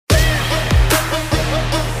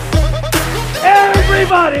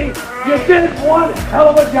Everybody, you did one hell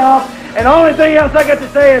of a job. And the only thing else I got to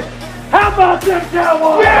say is, how about them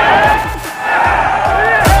Cowboys? Yeah!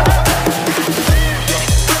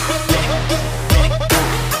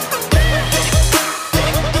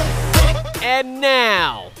 And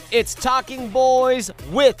now, it's Talking Boys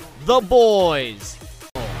with the boys.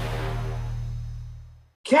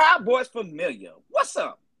 Cowboys familiar. What's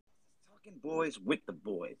up? Talking Boys with the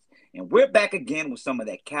boys. And we're back again with some of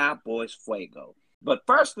that Cowboys fuego. But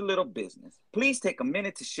first, a little business. Please take a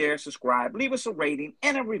minute to share, subscribe, leave us a rating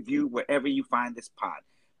and a review wherever you find this pod.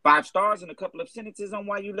 5 stars and a couple of sentences on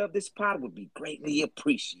why you love this pod would be greatly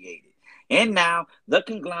appreciated. And now, the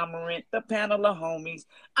conglomerate, the panel of homies.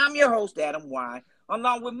 I'm your host, Adam Y.,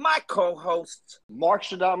 along with my co-hosts, Mark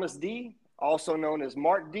Stradamus D., also known as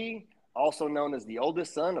Mark D., also known as the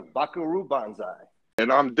oldest son of Bakuru Banzai.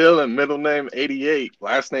 And I'm Dylan, middle name 88,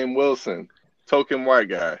 last name Wilson, token white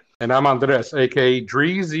guy. And I'm Andres, a.k.a.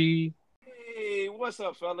 Dreezy. Hey, what's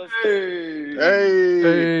up, fellas? Hey.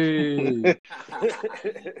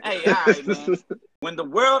 Hey, all right, man. When the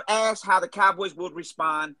world asked how the Cowboys would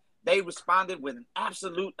respond, they responded with an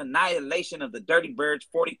absolute annihilation of the Dirty Birds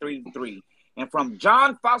 43-3. And from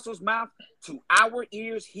John Fossil's mouth to our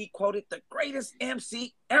ears, he quoted the greatest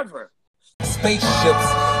MC ever.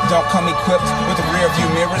 Spaceships don't come equipped with rear view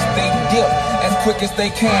mirrors. They dip as quick as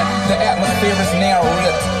they can. The atmosphere is now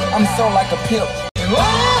ripped. I'm so like a pimp.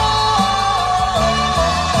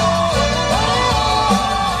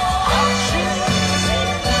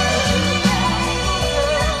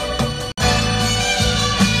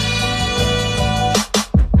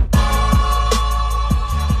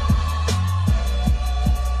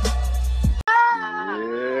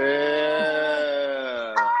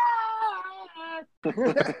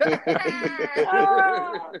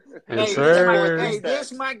 Yes, sir. Hey,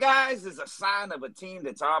 this, my guys, is a sign of a team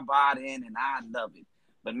that's all bought in, and I love it.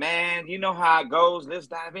 But, man, you know how it goes. Let's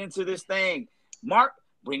dive into this thing. Mark,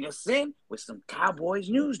 bring us in with some Cowboys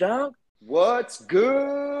news, dog. What's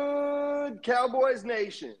good, Cowboys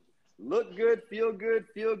Nation? Look good, feel good,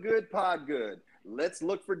 pod good. Let's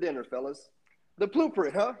look for dinner, fellas. The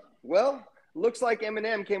blueprint, huh? Well, looks like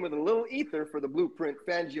Eminem came with a little ether for the blueprint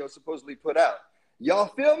Fangio supposedly put out. Y'all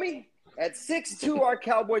feel me? At 6-2, our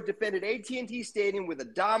Cowboys defended AT&T Stadium with a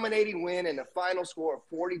dominating win and a final score of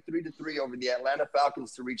 43-3 over the Atlanta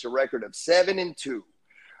Falcons to reach a record of 7-2.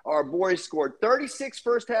 Our boys scored 36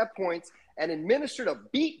 first-half points and administered a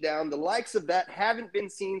beatdown the likes of that haven't been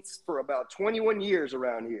seen for about 21 years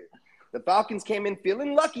around here. The Falcons came in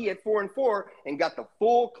feeling lucky at 4-4 and got the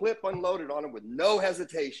full clip unloaded on them with no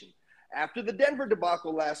hesitation. After the Denver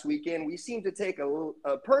debacle last weekend, we seemed to take a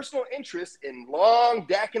personal interest in long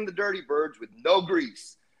dacking the Dirty Birds with no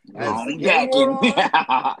grease. As the game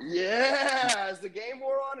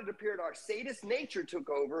wore on, it appeared our sadist nature took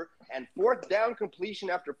over, and fourth down completion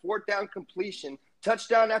after fourth down completion,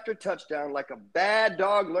 touchdown after touchdown, like a bad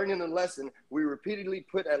dog learning a lesson, we repeatedly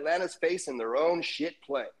put Atlanta's face in their own shit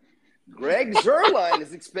play. Greg Zuerlein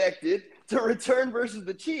is expected to return versus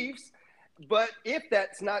the Chiefs. But if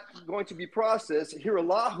that's not going to be processed,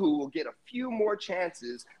 Hiralahu will get a few more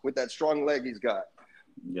chances with that strong leg he's got.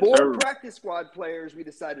 Yes, 4 sir. practice squad players we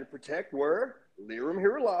decided to protect were Lirim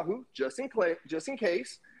Hiralahu, just in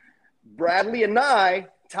case, Bradley Anai,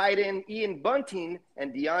 tight end Ian Bunting,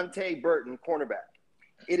 and Deontay Burton, cornerback.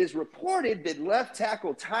 It is reported that left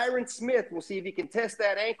tackle Tyron Smith will see if he can test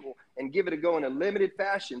that ankle and give it a go in a limited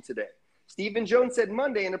fashion today. Stephen Jones said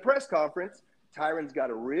Monday in a press conference, Tyron's got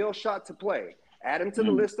a real shot to play. Add him to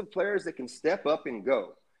the list of players that can step up and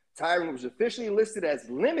go. Tyron was officially listed as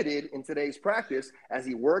limited in today's practice as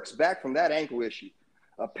he works back from that ankle issue.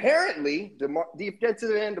 Apparently,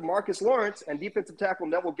 defensive end DeMarcus Lawrence and defensive tackle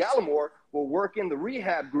Neville Gallimore will work in the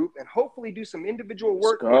rehab group and hopefully do some individual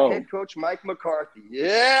work with head coach Mike McCarthy.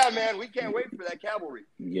 Yeah, man, we can't wait for that cavalry.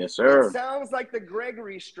 Yes, sir. It sounds like the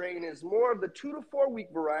Gregory strain is more of the 2 to 4 week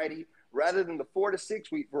variety rather than the 4 to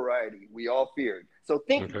 6 week variety we all feared. So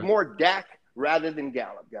think more Dak rather than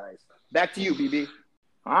Gallup, guys. Back to you, BB.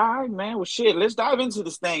 All right, man. Well, shit, let's dive into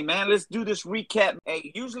this thing, man. Let's do this recap.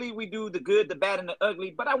 Hey, usually we do the good, the bad, and the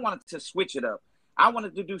ugly, but I wanted to switch it up. I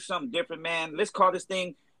wanted to do something different, man. Let's call this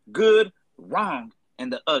thing good, wrong,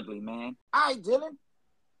 and the ugly, man. All right, Dylan.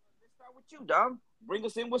 Let's start with you, dog. Bring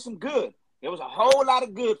us in with some good. There was a whole lot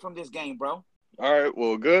of good from this game, bro. All right,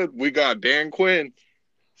 well, good. We got Dan Quinn.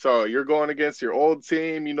 So you're going against your old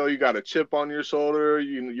team. You know you got a chip on your shoulder.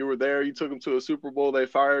 You were there. You took them to a Super Bowl. They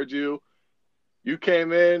fired you. You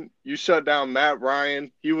came in, you shut down Matt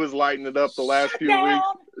Ryan. He was lighting it up the last few weeks.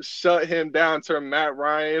 shut him down, turn Matt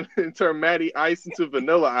Ryan and turn Matty Ice into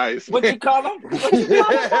Vanilla Ice. What you call him?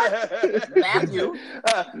 Matthew.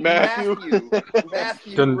 Matthew.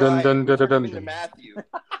 Dun, dun, Ryan. dun, dun, dun, dun, Into dun. Matthew.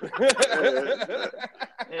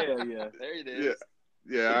 Hell yeah. There it is.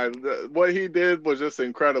 Yeah, what he did was just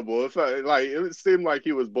incredible. It seemed like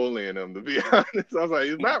he was bullying him, to be honest. I was like,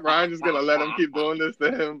 is Matt Ryan just gonna let him keep doing this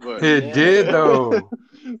to him? But It did though.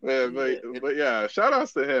 but yeah, shout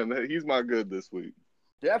outs to him. He's my good this week.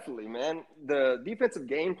 Definitely, man. The defensive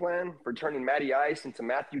game plan for turning Matty Ice into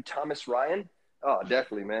Matthew Thomas Ryan, oh,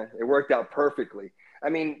 definitely, man. It worked out perfectly. I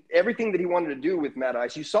mean, everything that he wanted to do with Matt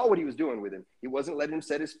Ice, you saw what he was doing with him. He wasn't letting him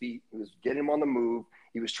set his feet. He was getting him on the move.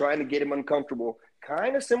 He was trying to get him uncomfortable,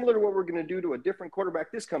 kind of similar to what we're going to do to a different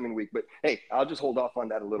quarterback this coming week. But, hey, I'll just hold off on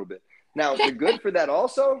that a little bit. Now, the good for that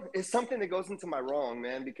also is something that goes into my wrong,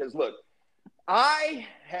 man, because, look, I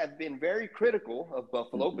have been very critical of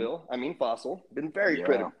Buffalo Bill. I mean, Fossil. Been very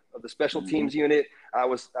critical of the special teams unit. That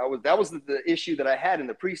was the issue that I had in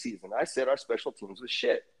the preseason. I said our special teams was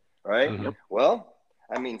shit, right? Mm-hmm. Well,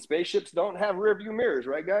 I mean, spaceships don't have rearview mirrors,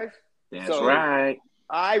 right, guys? That's right.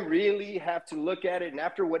 I really have to look at it. And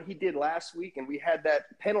after what he did last week, and we had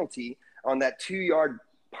that penalty on that 2-yard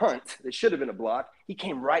punt that should have been a block, he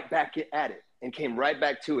came right back at it and came right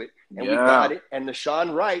back to it. And we got it. And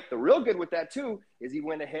Nashawn Wright, the real good with that too, is he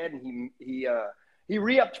went ahead and he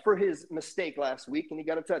re-upped for his mistake last week, and he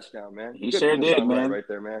got a touchdown, man. He good sure for did, Nashawn man. Wright right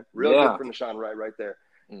there, man. Real good for Nashawn Wright right there.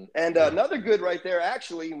 And another good right there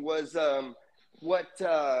actually was what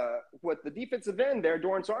the defensive end there,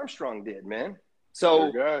 Dorrance Armstrong, did, man.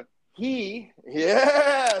 So so he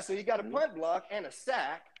got a punt block and a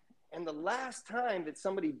sack. And the last time that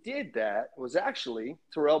somebody did that was actually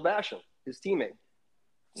Terrell Basham, his teammate.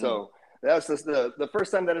 So that was the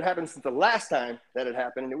first time that it happened since the last time that it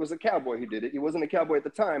happened. And it was a Cowboy who did it. He wasn't a Cowboy at the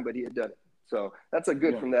time, but he had done it. So that's a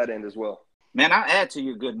good from that end as well. Man, I'll add to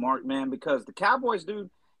your good, Mark, man, because the Cowboys, dude,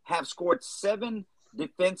 have scored 7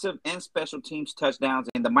 defensive and special teams touchdowns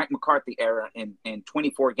in the Mike McCarthy era in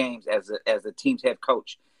 24 games as the team's head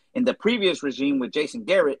coach. In the previous regime with Jason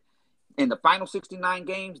Garrett, in the final 69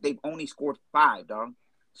 games, they've only scored 5, dog.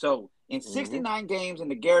 So in 69 games in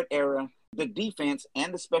the Garrett era, the defense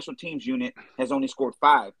and the special teams unit has only scored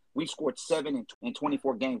 5. We've scored 7 in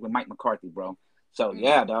 24 games with Mike McCarthy, bro. So,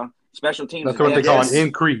 yeah, dog. Special teams. That's what they call an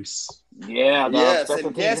increase. Yeah, dog. Yes, Special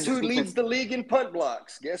and guess who teams leads the league in punt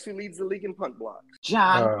blocks? John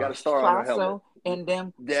John got a star on the helmet. Faso and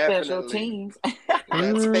them special teams.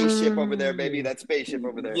 That spaceship over there, baby. That spaceship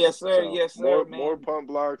over there. Yes, sir. So, Yes, sir, man. More punt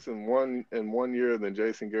blocks in one year than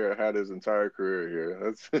Jason Garrett had his entire career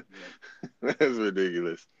here. That's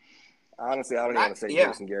ridiculous. Honestly, I don't even want to say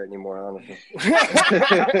Jason Garrett anymore, honestly.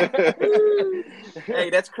 Hey,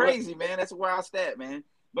 that's crazy, man. That's a wild stat, man.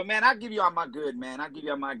 But, man, I'll give you all my good, man. I'll give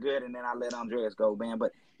you all my good, and then I'll let Andreas go, man.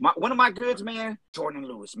 But one of my goods, man, Jordan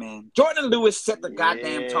Lewis, man. Jordan Lewis set the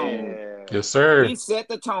goddamn tone. Yes, sir. He set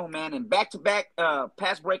the tone, man. And back-to-back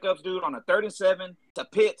pass breakups, dude, on a 3rd and 7 to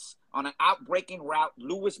Pitts on an out-breaking route.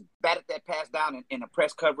 Lewis batted that pass down in a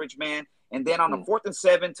press coverage, man. And then on a 4th and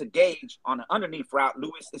 7 to Gage on an underneath route,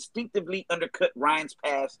 Lewis instinctively undercut Ryan's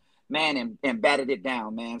pass, man, and batted it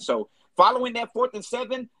down, man. So following that 4th and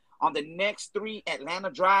 7, on the next 3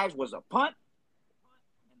 Atlanta drives was a punt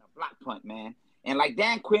and a block punt, man. And like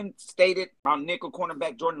Dan Quinn stated on nickel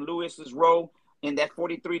cornerback Jordan Lewis's role in that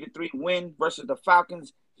 43-3 win versus the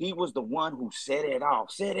Falcons, he was the one who set it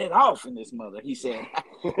off in this mother. He said,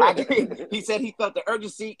 he said he felt the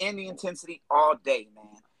urgency and the intensity all day, man.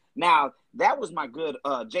 Now, that was my good.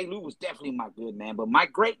 Jay Lou was definitely my good, man. But my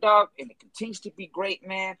great dog, and it continues to be great,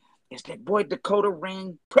 man, is that boy Dakota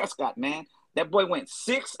Ring Prescott, man. That boy went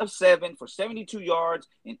 6 of 7 for 72 yards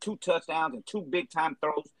and 2 touchdowns and 2 big-time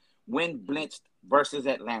throws when blitzed versus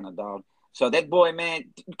Atlanta, dog. So that boy,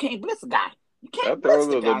 man, you can't blitz a guy. You can't blitz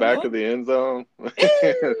the guy, the back man. of the end zone.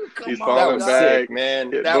 He's on. falling back. Sick,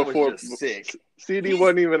 man. That was just sick. CD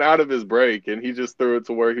wasn't even out of his break, and he just threw it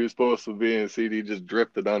to where he was supposed to be, and CD just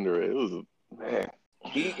drifted under it. It was, man.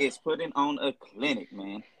 He is putting on a clinic,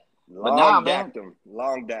 man. Long dacked him.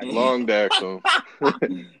 Long dacked him.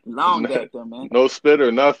 Long dacked him, man. No spit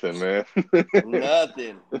or nothing, man.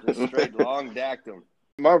 Nothing. Just straight long dacked him.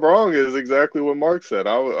 My wrong is exactly what Mark said.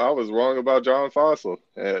 I was wrong about John Fossil.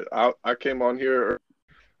 And I came on here.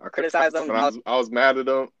 I criticized him. I was mad at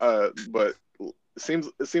him. But it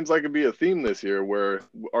seems like it'd be a theme this year where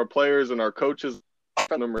our players and our coaches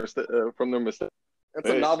from their mistakes. That's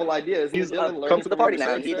a novel idea. He's come to the party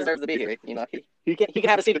now, and he deserves to be here. You know, he can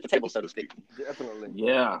have a seat at the table, so to speak. Definitely.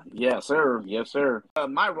 Yeah, yes, sir.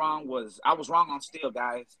 My wrong was I was wrong on Steele,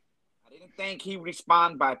 guys. I I didn't think he'd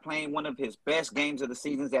respond by playing one of his best games of the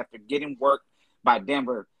seasons after getting worked by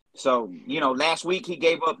Denver. So, last week he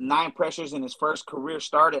gave up 9 pressures in his first career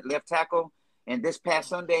start at left tackle. And this past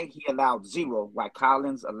Sunday, he allowed 0, while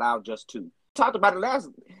Collins allowed just 2. Talked about it last.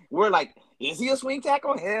 We're like, is he a swing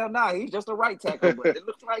tackle? Hell no, he's just a right tackle. But it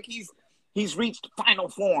looks like he's reached final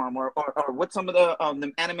form, or what some of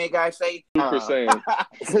the anime guys say. Super Saiyan.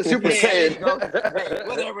 Super Saiyan. Hey,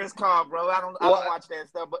 whatever it's called, bro. I don't watch that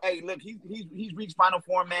stuff. But hey, look, he's reached final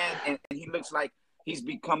form, man, and he looks like he's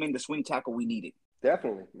becoming the swing tackle we needed.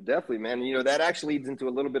 Definitely, man. That actually leads into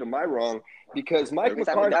a little bit of my wrong, because Mike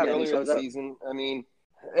McCarthy earlier in the season,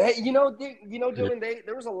 hey, Dylan,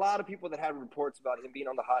 there was a lot of people that had reports about him being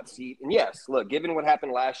on the hot seat. And yes, look, given what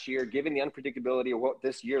happened last year, given the unpredictability of what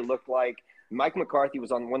this year looked like, Mike McCarthy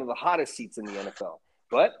was on one of the hottest seats in the NFL.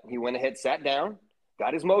 But he went ahead, sat down,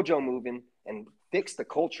 got his mojo moving, and fixed the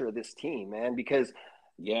culture of this team, man, because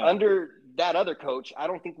under that other coach, I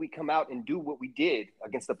don't think we come out and do what we did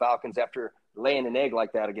against the Falcons after laying an egg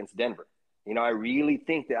like that against Denver. I really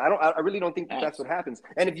think that I really don't think that's what happens.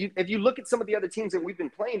 And if you look at some of the other teams that we've been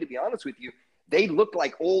playing, to be honest with you, they look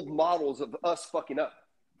like old models of us fucking up.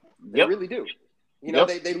 They really do.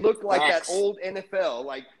 They look like that old NFL,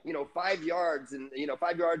 like 5 yards and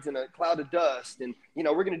 5 yards in a cloud of dust, and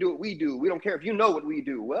we're gonna do what we do. We don't care if you know what we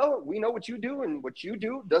do. Well, we know what you do, and what you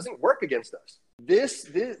do doesn't work against us.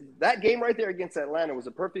 That game right there against Atlanta was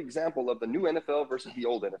a perfect example of the new NFL versus the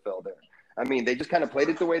old NFL there. They just kind of played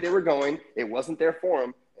it the way they were going. It wasn't there for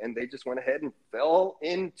them, and they just went ahead and fell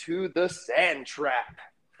into the sand trap.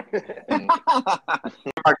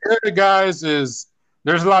 Our area, guys, is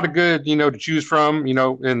there's a lot of good, to choose from,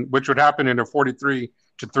 and which would happen in a 43-3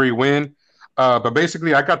 win. But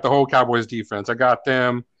basically, I got the whole Cowboys defense. I got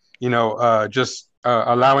them, just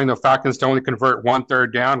allowing the Falcons to only convert 1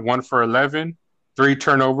 third down, 1 for 11, 3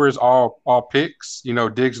 turnovers, all picks,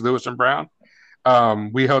 Diggs, Lewis, and Brown.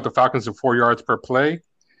 We held the Falcons to 4 yards per play.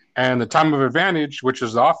 And the time of advantage, which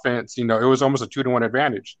is the offense, it was almost a 2-1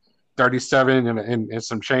 advantage, 37 and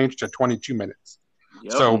some change to 22 minutes.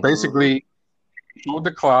 Yep. So basically, hold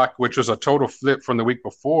the clock, which was a total flip from the week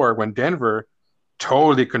before when Denver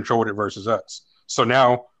totally controlled it versus us. So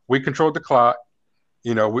now we controlled the clock.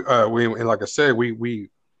 We and like I said, we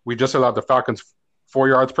just allowed the Falcons 4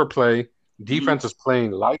 yards per play. Defense is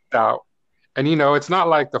playing lights out. And, it's not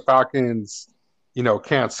like the Falcons,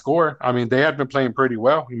 can't score. They had been playing pretty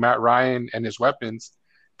well. Matt Ryan and his weapons,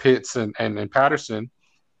 Pitts and Patterson.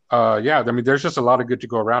 There's just a lot of good to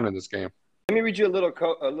go around in this game. Let me read you a little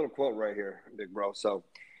quote right here, big bro. So,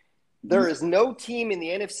 there is no team in the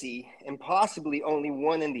NFC, and possibly only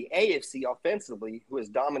one in the AFC offensively, who has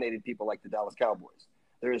dominated people like the Dallas Cowboys.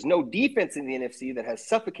 There is no defense in the NFC that has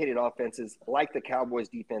suffocated offenses like the Cowboys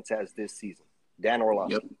defense has this season. Dan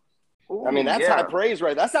Orlovsky. Yep. Ooh, that's high praise,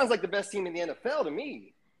 right? That sounds like the best team in the NFL to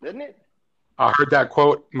me, doesn't it? I heard that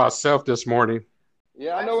quote myself this morning.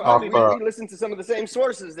 Yeah, I know. We listened to some of the same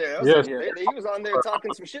sources there. Yes. He was on there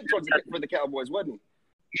talking some shit for the Cowboys, wasn't he?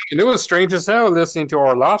 And it was strange as hell listening to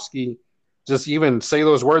Orlovsky just even say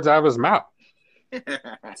those words out of his mouth.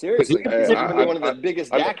 Seriously. He's one of the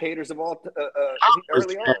biggest Dak haters of all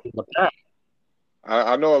early on.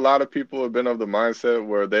 I know a lot of people have been of the mindset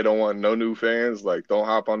where they don't want no new fans, like don't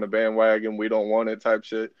hop on the bandwagon, we don't want it type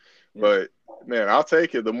shit. Yeah. But man, I'll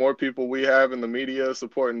take it. The more people we have in the media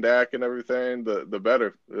supporting Dak and everything, the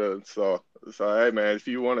better. So hey man, if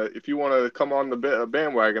you wanna come on the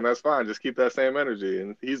bandwagon, that's fine. Just keep that same energy,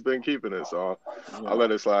 and he's been keeping it, so I'll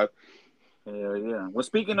let it slide. Yeah. Well,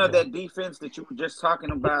 speaking of that defense that you were just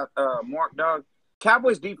talking about, Mark Dog,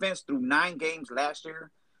 Cowboys defense through 9 games last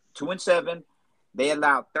year, 2-7. They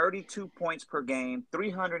allowed 32 points per game,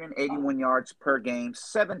 381 yards per game,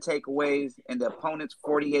 7 takeaways, and the opponent's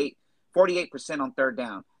 48% on third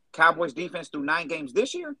down. Cowboys defense through 9 games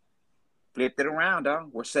this year, flipped it around, dog.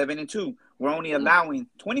 We're 7-2. We're only allowing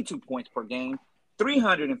 22 points per game,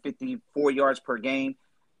 354 yards per game,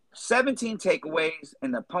 17 takeaways,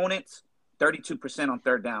 and the opponent's 32% on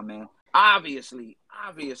third down, man. Obviously,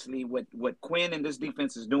 what Quinn and this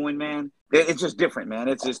defense is doing, man, it's just different, man.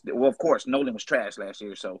 It's just, well, of course, Nolan was trash last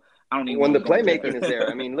year, so I don't even. When the playmaking is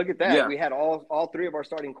there, look at that. Yeah. We had all 3 of our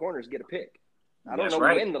starting corners get a pick. I don't know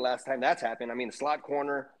when the last time that's happened. The slot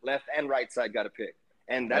corner, left and right side got a pick,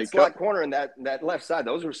 and that slot corner and that left side,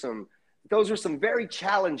 those were some very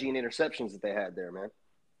challenging interceptions that they had there, man.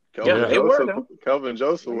 Kelvin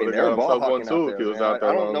Joseph would have got himself one too if he was out there.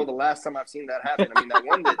 I don't know the last time I've seen that happen. That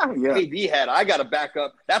one that AB had, I got to back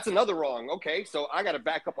up. That's another wrong. Okay, so I got to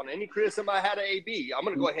back up on any criticism I had of AB. I'm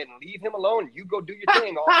going to go ahead and leave him alone. You go do your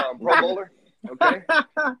thing, Pro Bowler. Okay.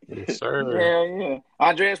 Yes, sir. Yeah.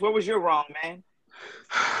 Andreas, what was your wrong, man?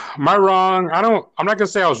 My wrong. I'm not gonna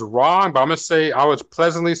say I was wrong, but I'm gonna say I was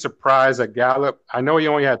pleasantly surprised at Gallup. I know he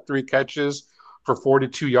only had 3 catches for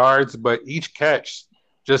 42 yards, but each catch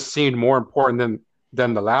just seemed more important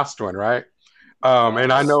than the last one, right?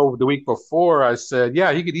 And I know the week before I said,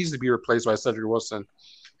 yeah, he could easily be replaced by Cedric Wilson,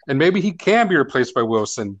 and maybe he can be replaced by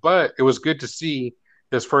Wilson. But it was good to see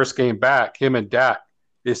his first game back, him and Dak.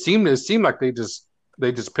 It seemed like they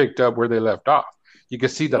just picked up where they left off. You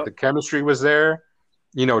could see that the chemistry was there.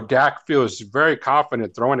 You know, Dak feels very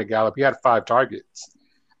confident throwing to Gallup. He had 5 targets.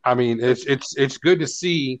 I mean, it's good to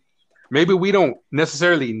see. Maybe we don't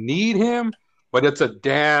necessarily need him, but it's a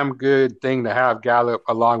damn good thing to have Gallup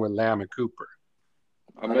along with Lamb and Cooper.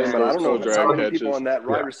 I don't know how many people on that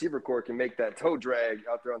wide receiver core can make that toe drag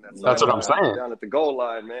out there on that side. That's what I'm saying. Down at the goal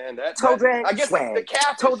line, man. Toe drag, I guess swag. the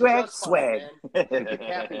cap toe drag, swag. Fine, the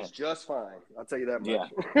cap is just fine. I'll tell you that much. Yeah.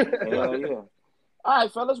 Hell yeah. All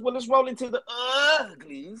right, fellas. Well, let's roll into the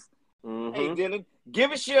uglies. Mm-hmm. Hey, Dylan,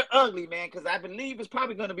 give us your ugly, man, because I believe it's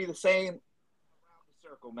probably going to be the same around the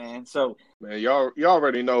circle, man. So, man, y'all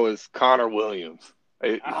already know it's Connor Williams.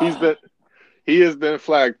 He has been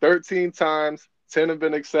flagged 13 times. 10 have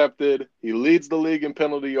been accepted. He leads the league in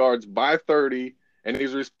penalty yards by 30, and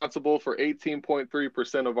he's responsible for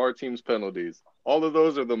 18.3% of our team's penalties. All of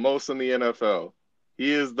those are the most in the NFL.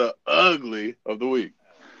 He is the ugly of the week.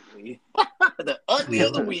 The ugly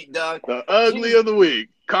of the week, dog. The ugly of the week.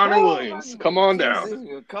 Connor Williams. Come on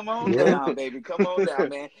down. Come on down, baby. Come on down,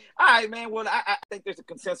 man. All right, man. Well, I think there's a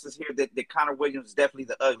consensus here that Connor Williams is definitely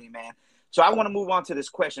the ugly, man. So I want to move on to this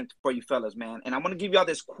question for you fellas, man. And I want to give y'all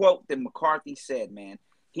this quote that McCarthy said, man.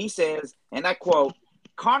 He says, and I quote,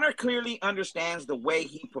 Connor clearly understands the way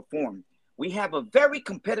he performed. We have a very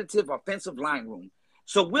competitive offensive line room.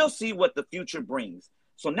 So we'll see what the future brings.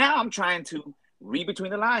 So now I'm trying to read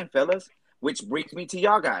between the lines, fellas, which brings me to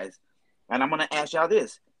y'all guys. And I'm going to ask y'all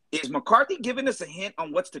this. Is McCarthy giving us a hint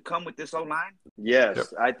on what's to come with this O-line? Yes. Yep.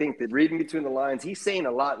 I think that reading between the lines, he's saying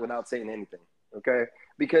a lot without saying anything, okay?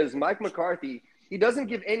 Because Mike McCarthy, he doesn't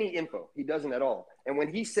give any info. He doesn't at all. And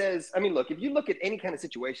when he says, I mean, look, if you look at any kind of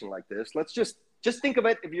situation like this, let's just think of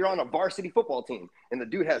it if you're on a varsity football team and the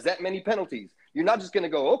dude has that many penalties. You're not just going to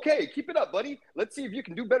go, okay, keep it up, buddy. Let's see if you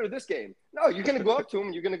can do better this game. No, you're going to go up to him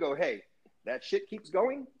and you're going to go, hey, that shit keeps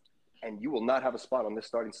going, and you will not have a spot on this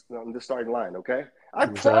starting line, okay? I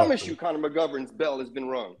promise you Connor McGovern's bell has been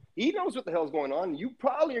rung. He knows what the hell's going on. You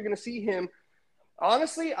probably are going to see him.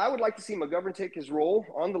 Honestly, I would like to see McGovern take his role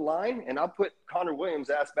on the line, and I'll put Connor Williams'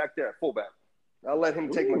 ass back there at fullback. I'll let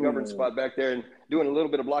him take McGovern's spot back there and doing a little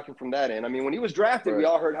bit of blocking from that end. I mean, when he was drafted, we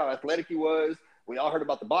all heard how athletic he was. We all heard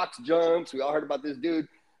about the box jumps. We all heard about this dude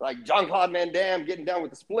like Jean-Claude Van Damme getting down with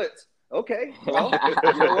the splits. Okay, well,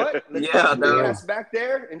 you know what? Let's put the ass back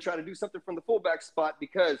there and try to do something from the fullback spot,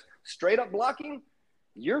 because straight up blocking,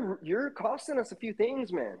 you're costing us a few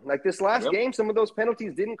things, man. Like this last game, some of those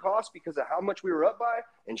penalties didn't cost because of how much we were up by.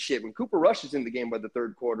 And shit, when Cooper Rush is in the game by the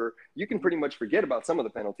third quarter, you can pretty much forget about some of the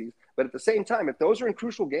penalties. But at the same time, if those are in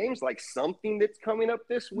crucial games, like something that's coming up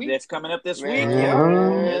this week. You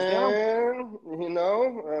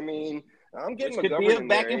know, I mean, I'm getting it could be a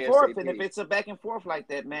back and forth, and if it's a back and forth like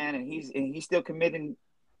that, man, and he's still committing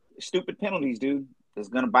stupid penalties, dude, it's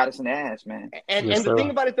gonna bite us in the ass, man. And the thing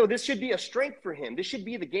about it, though, this should be a strength for him. This should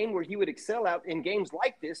be the game where he would excel out in games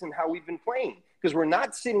like this and how we've been playing, because we're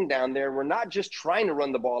not sitting down there, we're not just trying to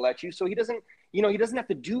run the ball at you. So he doesn't have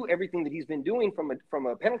to do everything that he's been doing from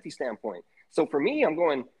a penalty standpoint. So for me, I'm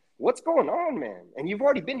going, what's going on, man? And you've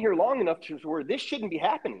already been here long enough to where this shouldn't be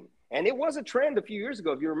happening. And it was a trend a few years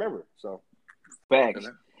ago, if you remember. So, facts.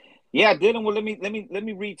 Yeah, Dylan. Well, let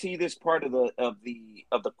me read to you this part of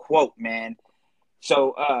the quote, man.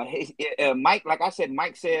 So, Mike, like I said,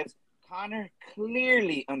 Mike says Connor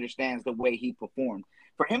clearly understands the way he performed.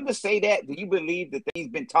 For him to say that, do you believe that he's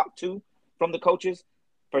been talked to from the coaches?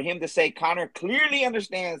 For him to say Connor clearly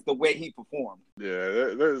understands the way he performed.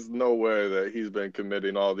 Yeah, there's no way that he's been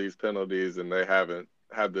committing all these penalties and they haven't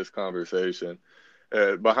had this conversation.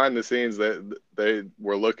 Behind the scenes, they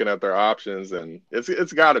were looking at their options, and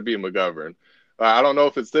it's got to be McGovern. I don't know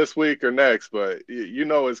if it's this week or next, but you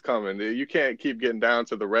know it's coming. You can't keep getting down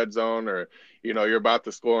to the red zone, or you're about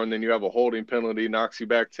to score and then you have a holding penalty, knocks you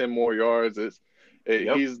back 10 more yards.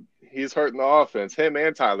 He's hurting the offense, him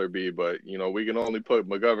and Tyler B. But we can only put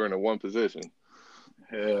McGovern in one position.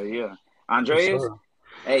 Hell yeah, Andreas.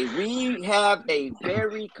 Hey, we have a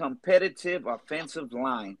very competitive offensive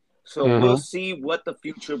line. So we'll see what the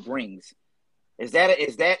future brings. Is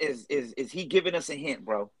he giving us a hint,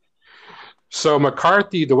 bro? So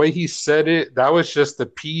McCarthy, the way he said it, that was just the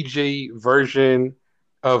PG version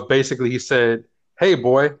of basically he said, "Hey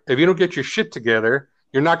boy, if you don't get your shit together,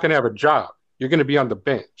 you're not going to have a job. You're going to be on the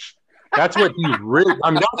bench." That's what he really.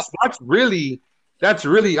 I mean, that's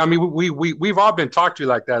really. I mean, we've all been talked to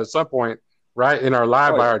like that at some point, right? In our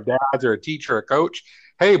life by our dads or a teacher or a coach.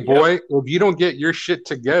 Hey boy, if you don't get your shit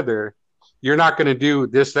together, you're not going to do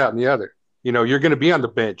this, that, and the other. You know, you're going to be on the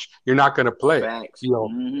bench. You're not going to play. Facts. You know,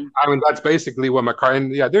 I mean, that's basically what McCarthy.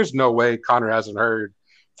 And yeah, there's no way Connor hasn't heard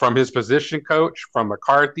from his position coach, from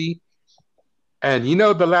McCarthy. And you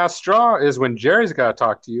know, the last straw is when Jerry's got to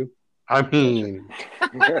talk to you. I mean,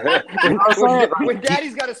 when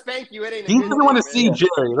Daddy's got to spank you, it ain't. He doesn't want to see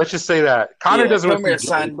Jerry. Let's just say that Connor doesn't want to see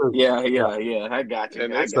Jerry. Yeah. I got you.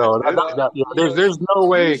 There's no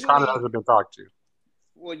way Connor hasn't been talked to.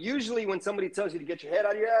 Well, usually when somebody tells you to get your head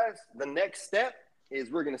out of your ass, the next step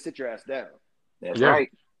is we're going to sit your ass down. That's right.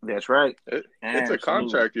 That's right. It's a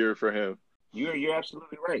contract year for him. You're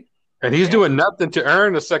absolutely right. And he's doing nothing to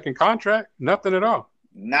earn a second contract. Nothing at all.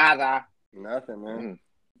 Nada. Nothing, man.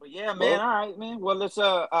 But yeah, man. All right, man. Well, let's.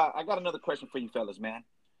 I got another question for you, fellas, man.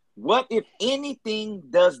 What, if anything,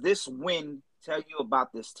 does this win tell you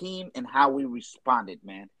about this team and how we responded,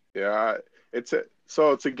 man? Yeah,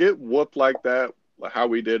 so to get whooped like that, how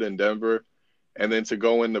we did in Denver, and then to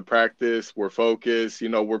go into practice, we're focused, you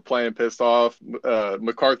know, we're playing pissed off.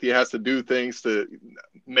 McCarthy has to do things to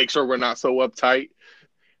make sure we're not so uptight.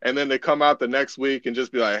 And then they come out the next week and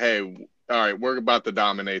just be like, hey, all right, we're about to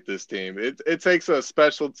dominate this team. It takes a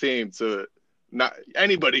special team to not –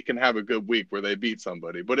 anybody can have a good week where they beat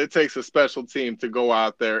somebody, but it takes a special team to go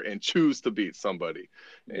out there and choose to beat somebody.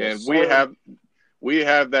 Yes, and we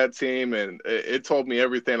have that team, and it told me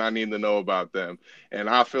everything I need to know about them. And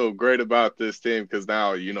I feel great about this team because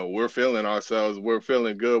now, you know, we're feeling ourselves. We're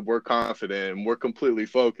feeling good. We're confident. And we're completely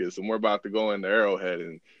focused. And we're about to go into Arrowhead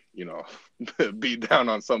and, you know, beat down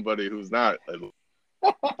on somebody who's not.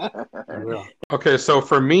 Okay, so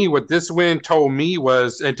for me, what this win told me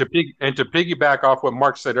was, and to piggyback off what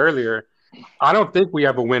Mark said earlier, I don't think we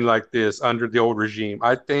have a win like this under the old regime.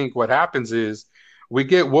 I think what happens is we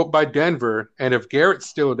get whooped by Denver, and if Garrett's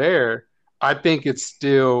still there, I think it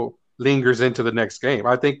still lingers into the next game.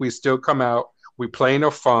 I think we still come out, we play in a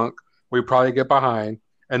funk, we probably get behind,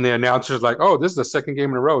 and the announcer's like, oh, this is the second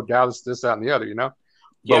game in a row, Dallas, this, that, and the other, you know?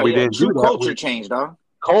 But we didn't do that. Culture change, dog.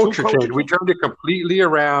 Culture change. We turned it completely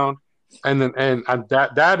around, and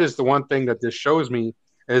that is the one thing that this shows me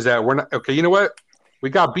is that we're not – okay, you know what? We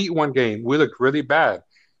got beat one game. We looked really bad.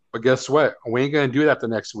 But guess what? We ain't going to do that the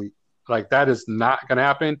next week. Like, that is not going to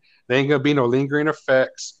happen. There ain't going to be no lingering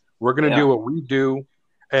effects. We're going to do what we do.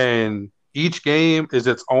 And each game is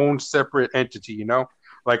its own separate entity, you know?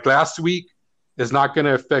 Like, last week is not going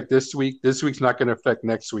to affect this week. This week's not going to affect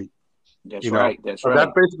next week. That's right. That's right.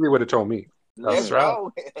 That's basically what it told me. That's right.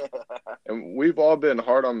 And we've all been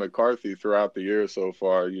hard on McCarthy throughout the year so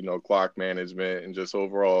far, you know, clock management and just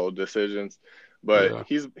overall decisions. But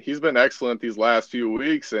he's been excellent these last few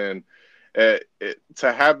weeks. And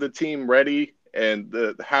to have the team ready and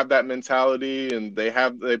have that mentality, and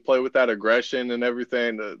they play with that aggression and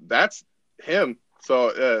everything, that's him.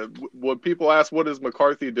 So when people ask, what does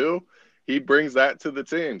McCarthy do? He brings that to the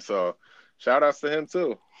team. So shout outs to him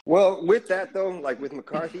too. Well, with that though, like with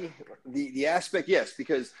McCarthy, the aspect, yes,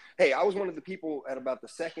 because hey, I was one of the people at about the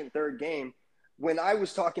second, third game when I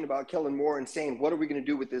was talking about Kellen Moore and saying, what are we going to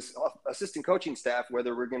do with this assistant coaching staff,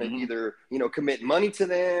 whether we're going to either, you know, commit money to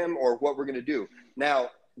them or what we're going to do. Now,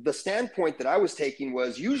 the standpoint that I was taking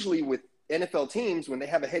was usually with NFL teams, when they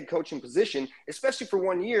have a head coaching position, especially for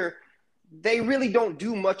 1 year, they really don't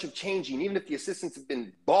do much of changing. Even if the assistants have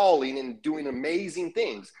been balling and doing amazing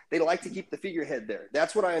things, they like to keep the figurehead there.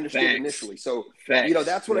 That's what I understood initially. So, you know,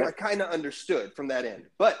 that's what I kind of understood from that end.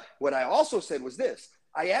 But what I also said was this.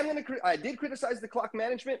 I did criticize the clock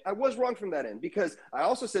management. I was wrong from that end because I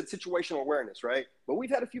also said situational awareness, right? But we've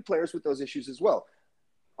had a few players with those issues as well.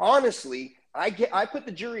 Honestly, I put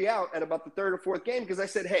the jury out at about the third or fourth game because I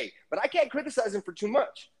said, hey, but I can't criticize him for too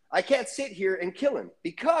much. I can't sit here and kill him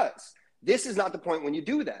because this is not the point when you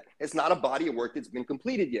do that. It's not a body of work that's been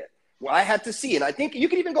completed yet. Well, I had to see, and I think you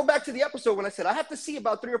can even go back to the episode when I said I have to see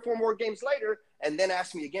about 3 or 4 more games later and then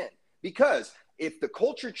ask me again. Because if the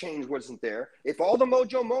culture change wasn't there, if all the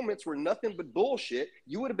mojo moments were nothing but bullshit,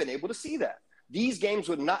 you would have been able to see that. These games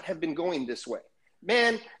would not have been going this way.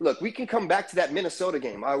 Man, look, we can come back to that Minnesota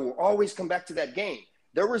game. I will always come back to that game.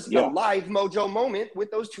 There was a live mojo moment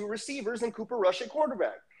with those 2 receivers and Cooper Rush at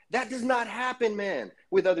quarterback. That does not happen, man,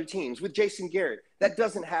 with other teams, with Jason Garrett. That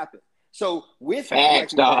doesn't happen. So with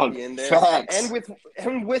Facts, dog. In there, Facts.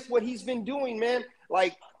 and with what he's been doing, man,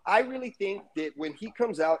 like I really think that when he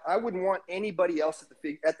comes out, I wouldn't want anybody else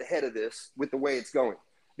at the head of this with the way it's going,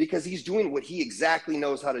 because he's doing what he exactly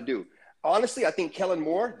knows how to do. Honestly, I think Kellen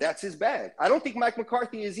Moore, that's his bag. I don't think Mike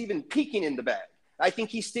McCarthy is even peeking in the bag. I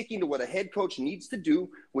think he's sticking to what a head coach needs to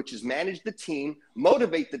do, which is manage the team,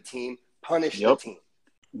 motivate the team, punish the team.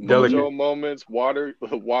 Mojo moments,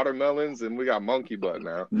 watermelons, and we got monkey butt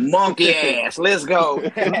now. Monkey ass, let's go.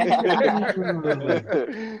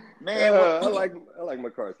 Man, I like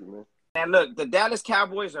McCarthy, man. And look, the Dallas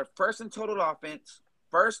Cowboys are first in total offense,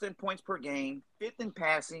 first in points per game, fifth in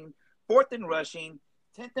passing, fourth in rushing,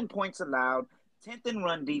 10th in points allowed, 10th in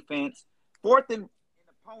run defense, fourth in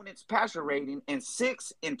opponent's passer rating, and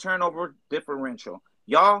sixth in turnover differential.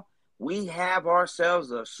 Y'all, we have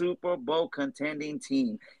ourselves a Super Bowl contending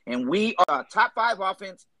team, and we are a top 5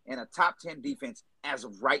 offense and a top 10 defense as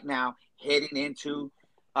of right now, heading into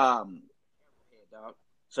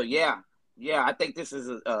So yeah, I think this is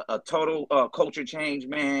a total culture change,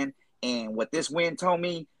 man. And what this win told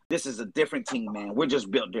me, this is a different team, man. We're just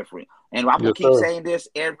built different. And I'm going to keep saying this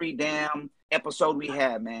every damn episode we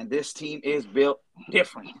have, man. This team is built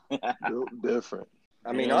different. Built different.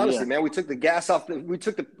 I mean, honestly, man, we took the gas off. We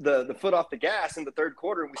took the foot off the gas in the third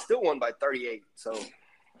quarter, and we still won by 38. So,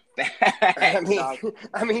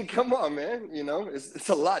 I mean, come on, man. You know, it's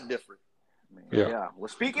a lot different. Yeah. Well,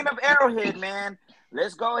 speaking of Arrowhead, man,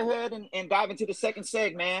 let's go ahead and dive into the second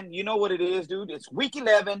seg, man. You know what it is, dude. It's Week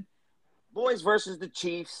 11, boys versus the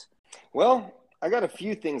Chiefs. Well, I got a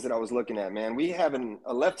few things that I was looking at, man. We have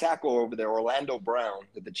a left tackle over there, Orlando Brown,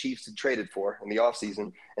 that the Chiefs had traded for in the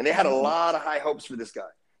offseason, and they had a lot of high hopes for this guy.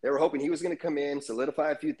 They were hoping he was going to come in,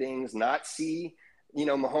 solidify a few things, not see,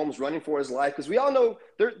 Mahomes running for his life, because we all know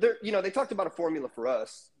they talked about a formula for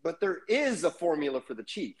us, but there is a formula for the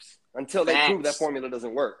Chiefs until they prove that formula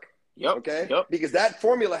doesn't work. Yep. Okay? Yep. Because that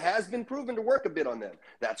formula has been proven to work a bit on them.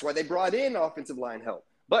 That's why they brought in offensive line help.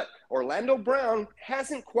 But Orlando Brown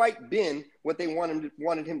hasn't quite been what they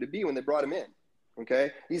wanted him to be when they brought him in.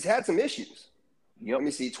 Okay? He's had some issues. Yep. Let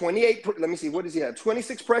me see. What does he have?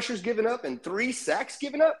 26 pressures given up and 3 sacks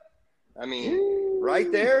given up? I mean, right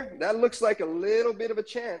there, that looks like a little bit of a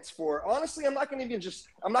chance for – honestly, I'm not going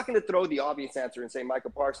to throw the obvious answer and say Micah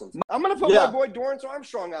Parsons. I'm going to put my boy Dorrance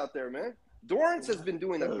Armstrong out there, man. Dorrance has been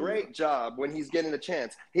doing a great job when he's getting a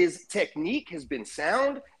chance. His technique has been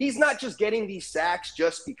sound. He's not just getting these sacks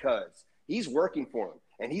just because. He's working for him,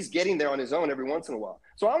 and he's getting there on his own every once in a while.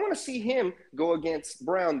 So I want to see him go against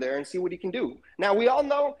Brown there and see what he can do. Now, we all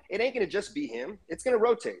know it ain't going to just be him. It's going to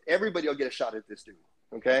rotate. Everybody will get a shot at this dude,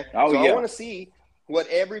 okay? I want to see what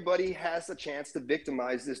everybody has a chance to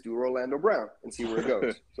victimize this dude, Orlando Brown, and see where it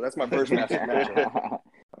goes. So that's my first matchup.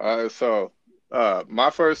 All right, so my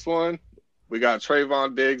first one, we got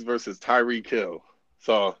Trayvon Diggs versus Tyreek Hill.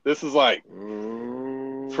 So this is like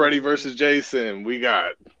Freddy versus Jason. We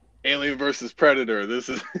got Alien versus Predator. This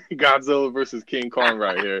is Godzilla versus King Kong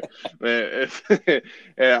right here. Man,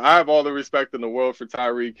 and I have all the respect in the world for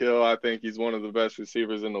Tyreek Hill. I think he's one of the best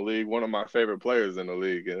receivers in the league, one of my favorite players in the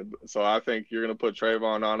league. And so I think you're going to put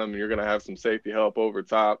Trayvon on him, and you're going to have some safety help over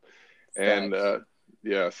top. And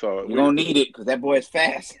so you're gonna need it because that boy is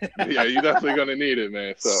fast. Yeah, you're definitely gonna need it,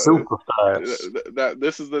 man. So super fast.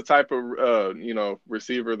 This is the type of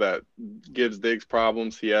receiver that gives Diggs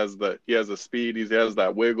problems. He has the speed. He has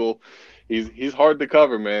that wiggle. He's hard to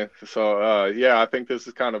cover, man. So I think this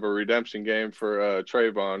is kind of a redemption game for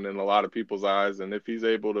Trayvon in a lot of people's eyes. And if he's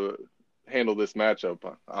able to handle this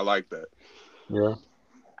matchup, I like that. Yeah.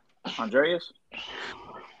 Andreas?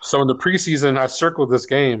 So in the preseason, I circled this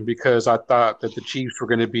game because I thought that the Chiefs were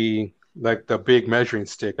going to be like the big measuring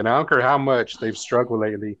stick. And I don't care how much they've struggled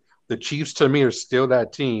lately. The Chiefs, to me, are still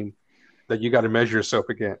that team that you got to measure yourself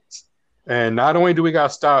against. And not only do we got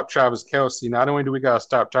to stop Travis Kelce, not only do we got to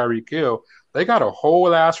stop Tyreek Hill, they got a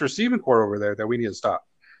whole ass receiving core over there that we need to stop.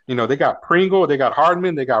 They got Pringle, they got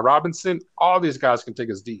Hardman, they got Robinson. All these guys can take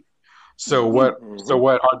us deep. So what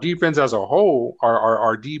our defense as a whole,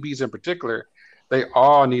 our DBs in particular, they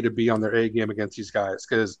all need to be on their A game against these guys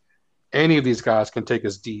because any of these guys can take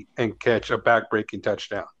us deep and catch a back-breaking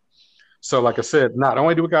touchdown. So, like I said, not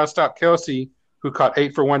only do we got to stop Kelce, who caught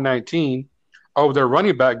 8 for 119, their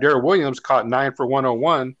running back, Darrell Williams, caught 9 for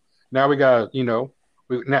 101. Now we got, and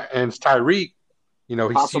it's Tyreek.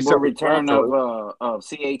 Possible return of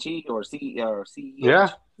CHE or CEH. Yeah,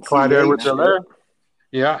 Clyde Edwards-Helaire.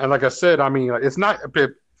 Yeah, and like I said, I mean, it's not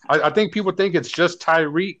 – I think people think it's just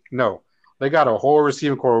Tyreek. No. They got a whole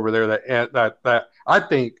receiving core over there that I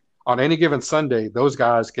think on any given Sunday, those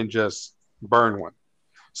guys can just burn one.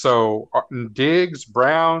 So Diggs,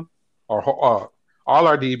 Brown, or all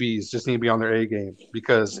our DBs just need to be on their A game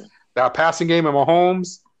because that passing game of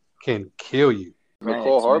Mahomes, can kill you.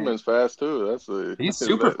 Nicole Hardman's fast too. He's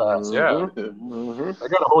super fast. Yeah, I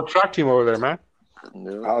got a whole track team over there, man.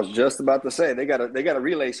 Yeah. I was just about to say they got a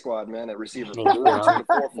relay squad, man, at receiver from 4-2 to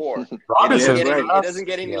 4-4. It doesn't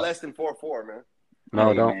get any less than 4-4, man.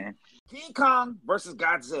 No, don't. Man. King Kong versus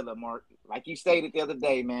Godzilla, Mark. Like you stated the other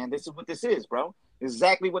day, man. This is what this is, bro.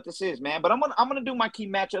 Exactly what this is, man. But I'm gonna do my key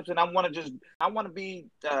matchups, and I want to be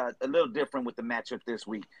a little different with the matchup this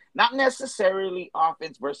week. Not necessarily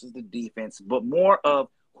offense versus the defense, but more of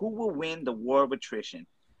who will win the war of attrition.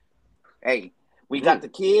 Hey, we got the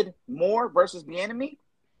kid Moore versus the enemy.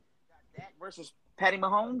 We got Dak versus Patty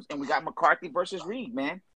Mahomes, and we got McCarthy versus Reed,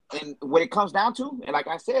 man. And what it comes down to, and like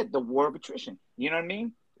I said, the war of attrition. You know what I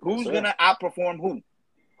mean? Who's gonna outperform who?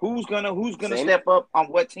 Who's gonna step up on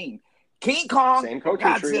what team? King Kong,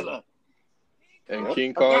 Godzilla. And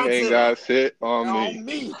King Kong ain't got shit on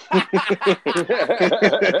me.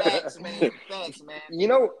 Thanks, man. You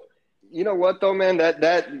know what though, man?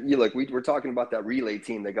 We're talking about that relay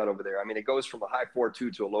team they got over there. I mean, it goes from a high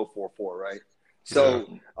 4-2 to a low 4-4, right?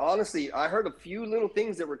 So honestly, I heard a few little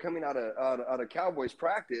things that were coming out of Cowboys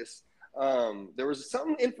practice. There was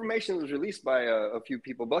some information that was released by a few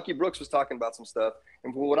people. Bucky Brooks was talking about some stuff,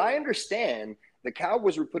 and from what I understand, the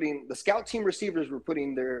Cowboys were the scout team receivers were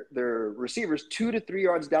putting their receivers 2 to 3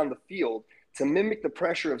 yards down the field to mimic the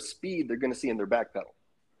pressure of speed they're going to see in their back pedal.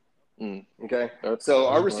 Okay, so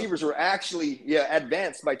our receivers were actually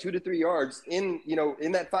advanced by 2 to 3 yards in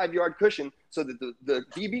that 5-yard cushion, so that the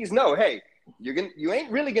DBs know, hey, you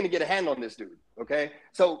ain't really going to get a hand on this dude. Okay,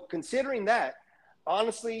 so considering that,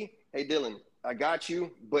 honestly, hey Dylan, I got you,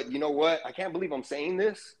 but you know what? I can't believe I'm saying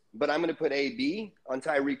this, but I'm going to put AB on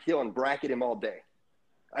Tyreek Hill and bracket him all day.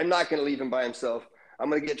 I'm not going to leave him by himself. I'm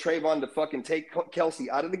going to get Trayvon to fucking take Kelce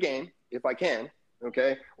out of the game if I can,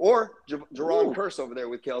 okay? Or Jerron Kearse over there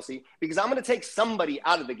with Kelce, because I'm going to take somebody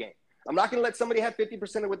out of the game. I'm not going to let somebody have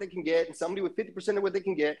 50% of what they can get and somebody with 50% of what they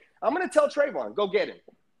can get. I'm going to tell Trayvon, go get him.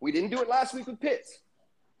 We didn't do it last week with Pitts,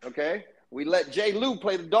 okay? We let Jay Lou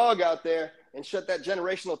play the dog out there and shut that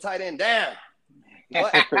generational tight end down.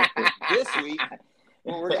 But this week,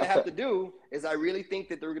 what we're going to have to do is I really think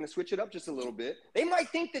that they're going to switch it up just a little bit. They might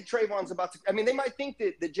think that Trayvon's about to – they might think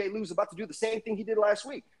that Jay Lou's about to do the same thing he did last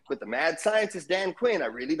week. But the mad scientist Dan Quinn, I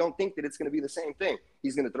really don't think that it's going to be the same thing.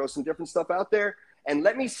 He's going to throw some different stuff out there. And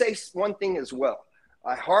let me say one thing as well.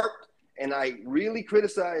 I harped and I really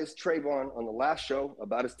criticized Trayvon on the last show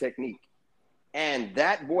about his technique. And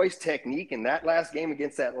that boy's technique in that last game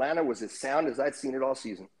against Atlanta was as sound as I'd seen it all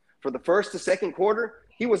season. For the first to second quarter,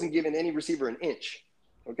 he wasn't giving any receiver an inch.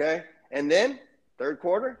 Okay? And then, third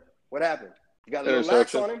quarter, what happened? You got a little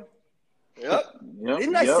lax on him. Yep.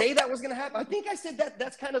 Didn't I say that was going to happen? I think I said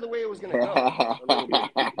that's kind of the way it was going to go.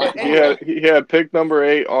 But anyway. He had pick number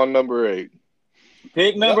 8 on number 8.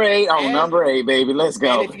 Pick number 8 on number 8, baby. Let's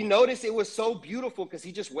go. And if you notice, it was so beautiful because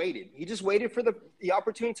he just waited. He just waited for the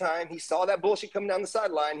opportune time. He saw that bullshit coming down the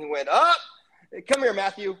sideline. He went, come here,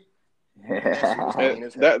 Matthew.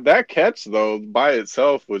 That catch though by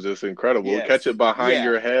itself was just incredible. Yes. Catch it behind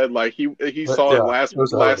your head, like he saw it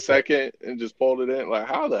last second and just pulled it in. Like,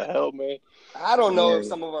 how the hell, man? I don't know if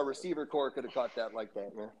some of our receiver core could have caught that like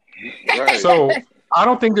that, man. Right. So I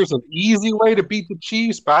don't think there's an easy way to beat the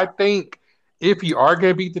Chiefs, but I think if you are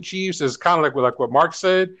going to beat the Chiefs, it's kind of like what Mark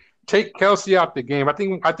said. Take Kelce out the game. I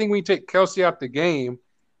think when you take Kelce out the game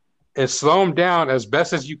and slow him down as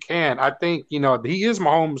best as you can, I think he is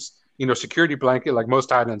Mahomes' security blanket, like most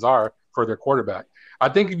tight ends are for their quarterback. I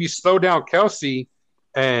think if you slow down Kelce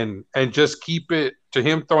and just keep it to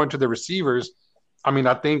him throwing to the receivers,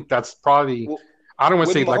 I think that's probably I don't want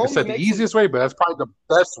to say, like I said, the easiest way, but that's probably the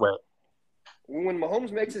best way. When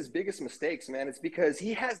Mahomes makes his biggest mistakes, man, it's because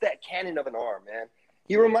he has that cannon of an arm, man.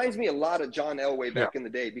 He reminds me a lot of John Elway back in the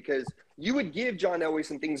day, because you would give John Elway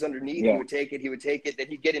some things underneath. He would take it. Then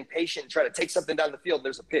he'd get impatient and try to take something down the field.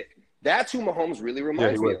 There's a pick. That's who Mahomes really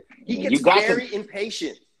reminds me of. He gets very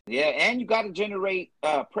impatient. Yeah, and you got to generate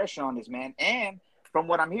pressure on this man. And from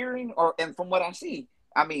what I'm hearing and from what I see,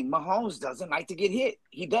 Mahomes doesn't like to get hit.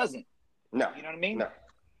 He doesn't. No. You know what I mean? No.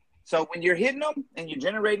 So when you're hitting him and you're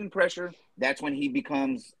generating pressure, that's when he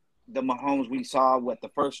becomes the Mahomes we saw, the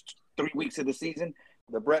first 3 weeks of the season?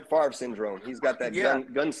 The Brett Favre syndrome. He's got that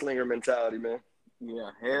gunslinger mentality, man.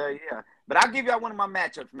 Yeah, hell yeah. But I'll give y'all one of my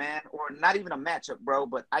matchups, man, or not even a matchup, bro,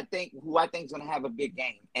 but I think is going to have a big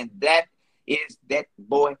game, and that is that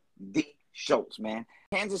boy D. Schultz, man.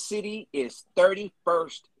 Kansas City is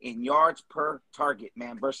 31st in yards per target,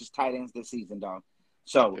 man, versus tight ends this season, dog.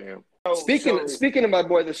 So, speaking of my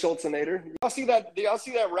boy, the Schultzinator, y'all see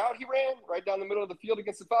that route he ran right down the middle of the field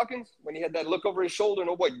against the Falcons when he had that look over his shoulder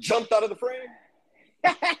and boy jumped out of the frame?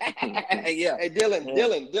 Yeah. Hey,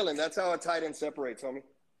 Dylan, that's how a tight end separates, homie.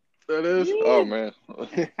 That is? Oh, man.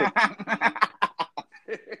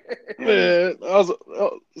 Man,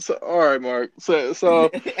 all right, Mark. So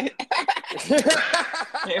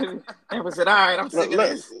It was all right. I'm sick of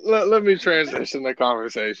this. let me transition the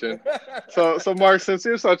conversation. So Mark, since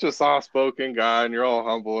you're such a soft-spoken guy and you're all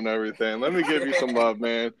humble and everything, let me give you some love,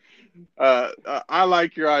 man. I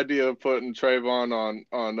like your idea of putting Trayvon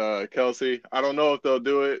on Kelsey. I don't know if they'll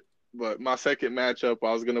do it, but my second matchup,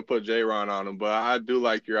 I was gonna put J-Ron on him, but I do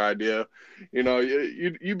like your idea. You know,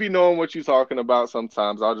 you be knowing what you're talking about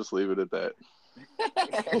sometimes. I'll just leave it at that.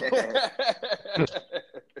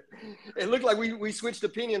 It looked like we switched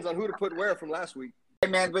opinions on who to put where from last week. Hey,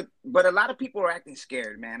 man, but a lot of people are acting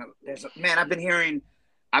scared, man. I've been hearing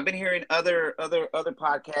other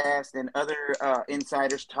podcasts and other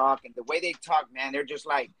insiders talk, and the way they talk, man, they're just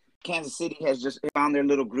like Kansas City has just found their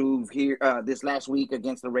little groove here this last week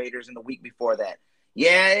against the Raiders and the week before that.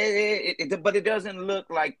 Yeah, but it doesn't look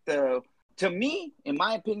like to me, in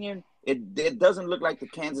my opinion, it doesn't look like the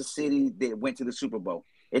Kansas City that went to the Super Bowl.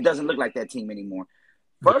 It doesn't look like that team anymore.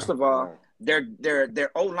 First of all, their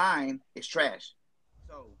O-line is trash.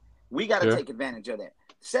 So we got to take advantage of that.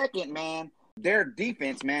 Second, man, their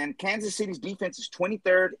defense, man, Kansas City's defense is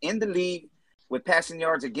 23rd in the league with passing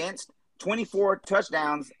yards against, 24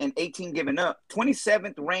 touchdowns and 18 given up,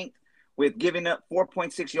 27th ranked with giving up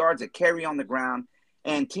 4.6 yards a carry on the ground.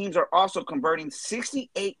 And teams are also converting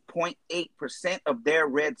 68.8% of their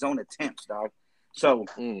red zone attempts, dog. So,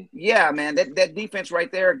 yeah, man, that defense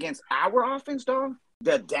right there against our offense, dog,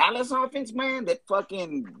 the Dallas offense, man, that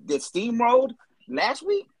steamrolled last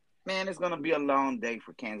week, man, it's going to be a long day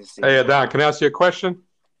for Kansas City. Hey, Don, can I ask you a question?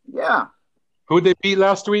 Yeah. Who'd they beat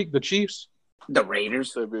last week? The Chiefs? The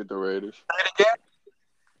Raiders. They beat the Raiders.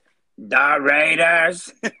 The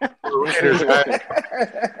Raiders.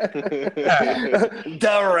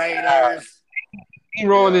 The Raiders.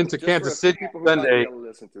 Rolling into Kansas City Sunday.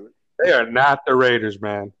 They are not the Raiders,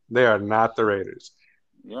 man. They are not the Raiders.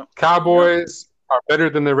 Yep. Cowboys are better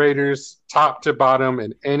than the Raiders, top to bottom,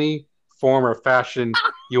 in any form or fashion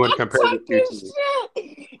you want to compare the two teams.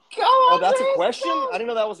 Oh, that's a question? I didn't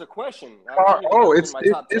know that was a question.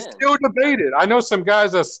 It's still debated. I know some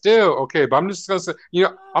guys are still okay, but I'm just gonna say,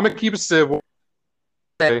 I'm gonna keep it civil.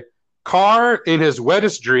 Okay. Carr in his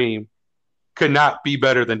wettest dream could not be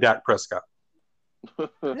better than Dak Prescott.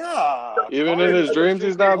 No, even in his dreams,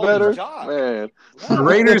 he's not better. Man, the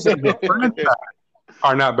Raiders and the franchise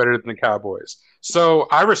are not better than the Cowboys. So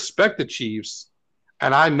I respect the Chiefs,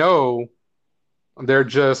 and I know they're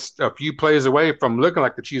just a few plays away from looking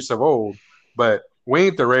like the Chiefs of old, but we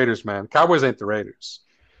ain't the Raiders, man. Cowboys ain't the Raiders.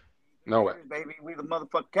 No way. Baby, we the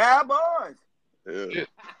motherfucking Cowboys. Yeah.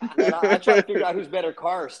 Man, I try to figure out who's better,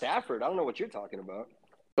 Carr or Stafford. I don't know what you're talking about.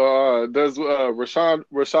 Does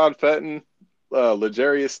Rashad Fenton,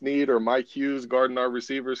 L'Jarius Sneed, or Mike Hughes guarding our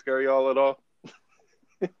receivers scare y'all at all?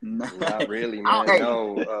 Not really, man.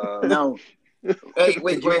 No. No. Hey,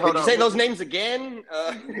 wait, hold on. Did you say those names again?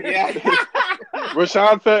 Yeah.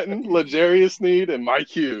 Rashad Fenton, L'Jarius Sneed, and Mike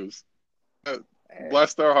Hughes.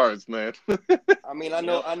 Bless their hearts, man. I mean, I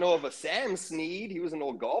know of a Sam Snead. He was an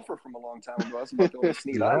old golfer from a long time ago. That's about the only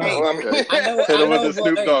Snead I know. Hit him with the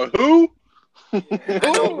Snoop Dogg. Who?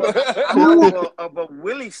 I know of a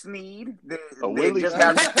Willie Snead. They just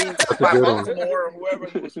got by Baltimore or whoever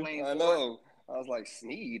he was playing. I know. I was like,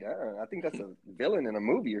 Snead? I think that's a villain in a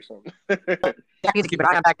movie or something. I need to keep an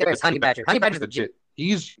eye on back there. It's Honey Badger. Honey Badger's legit.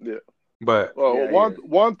 But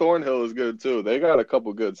Juan Thornhill is good too. They got a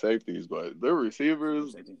couple good safeties, but their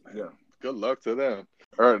receivers, good luck to them.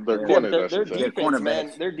 Or their corners, their defense,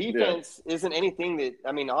 man. Their defense isn't anything that.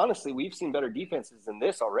 I mean, honestly, we've seen better defenses than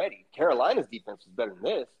this already. Carolina's defense is better than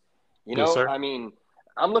this. Yes, sir. I mean,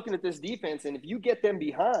 I'm looking at this defense, and if you get them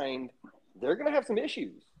behind, they're going to have some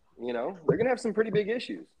issues. They're going to have some pretty big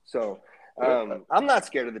issues. So I'm not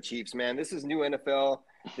scared of the Chiefs, man. This is new NFL.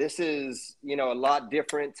 This is, a lot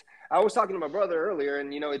different. I was talking to my brother earlier,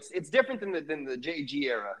 and, it's different than the JG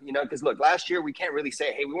era, because, look, last year we can't really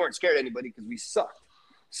say, hey, we weren't scared of anybody because we sucked.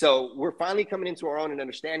 So we're finally coming into our own and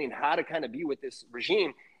understanding how to kind of be with this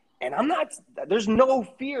regime. And there's no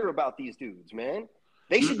fear about these dudes, man.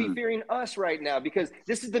 They should be fearing us right now because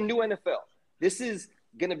this is the new NFL. This is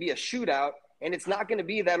going to be a shootout. And it's not going to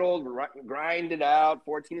be that old grinded out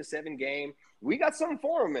 14-7 game. We got something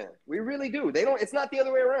for them, man. We really do. It's not the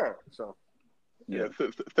other way around. So, yeah.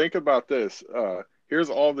 Think about this.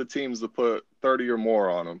 Here's all the teams that put 30 or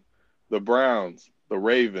more on them: the Browns, the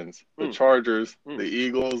Ravens, the Chargers, the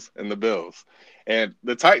Eagles, and the Bills. And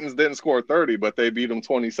the Titans didn't score 30, but they beat them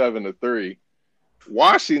 27-3.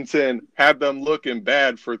 Washington had them looking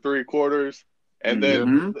bad for 3 quarters, and then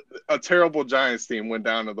Mm-hmm. a terrible Giants team went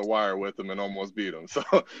down to the wire with them and almost beat them. So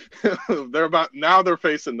they're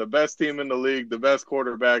facing the best team in the league, the best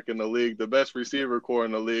quarterback in the league, the best receiver core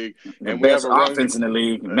in the league, The and best offense in the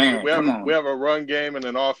league. Man, we come on. have a run game and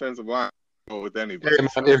an offensive line with anybody. Hey,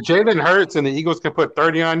 man, if Jalen Hurts and the Eagles can put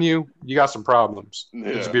 30 on you, you got some problems.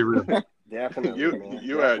 Yeah. Let's be real. Definitely.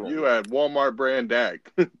 You had Walmart brand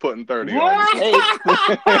Dak putting 30 What? on you.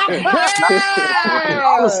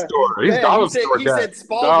 Dollar store. He's dollar store He Dak. said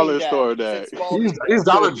Spalding Dollar Dak. store He said Dak. Spalding He's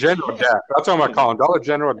Dollar General Dak. That's what I'm calling Dollar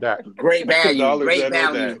General Dak. Great value. Dollar Great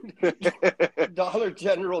General value. Dak. Dollar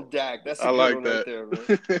General Dak. That's a I good like one that. right there,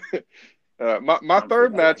 man. My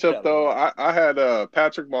third I like matchup that though, one. I had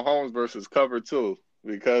Patrick Mahomes versus cover 2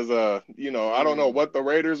 because I don't know what the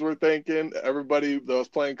Raiders were thinking. Everybody that was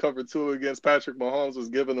playing cover 2 against Patrick Mahomes was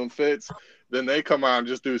giving them fits. Then they come out and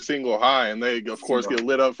just do single high, and they of course get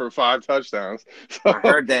lit up for 5 touchdowns. So, I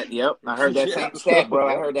heard that. Yep. I heard that same stat, bro.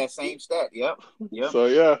 I Yep. heard that same stat. Yep. So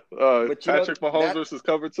yeah, But you know, Patrick Mahomes that- versus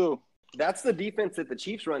cover 2. That's the defense that the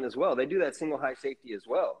Chiefs run as well. They do that single high safety as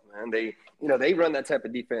well, and they run that type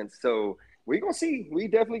of defense. So we're gonna see. We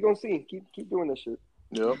definitely gonna see. Keep doing this shit.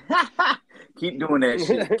 Yep. Keep doing that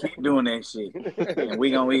shit. Keep doing that shit. And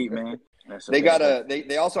we gonna eat, man. That's They got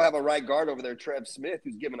they also have a right guard over there, Trev Smith,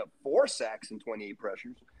 who's given up 4 sacks and 28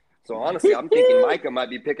 pressures. So honestly, I'm thinking Micah might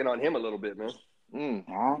be picking on him a little bit, man.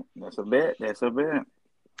 All right. That's a bet. That's a bet.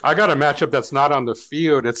 I got a matchup that's not on the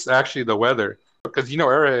field. It's actually the weather because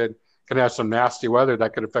Arrowhead can have some nasty weather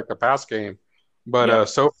that could affect the pass game. But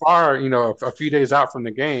so far, a few days out from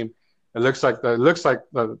the game, it looks like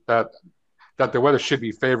that the weather should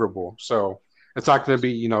be favorable. So it's not going to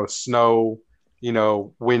be snow,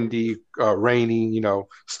 windy, rainy,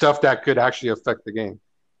 stuff that could actually affect the game.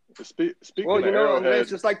 Speaking Well, of it's Arrowhead,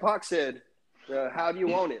 just like Pac said. How do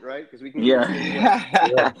you own it, right? Because we can. Yeah.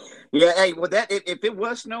 Hey, well, that if it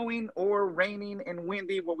was snowing or raining and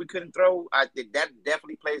windy, where we couldn't throw, I think that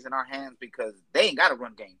definitely plays in our hands because they ain't got a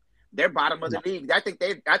run game. They're bottom of the league. I think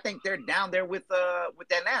they're down there with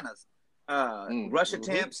Atlanta's rush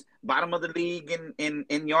attempts, bottom of the league in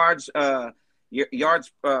yards per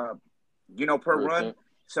run. attempt.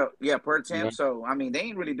 So per attempt. Yeah. So I mean, they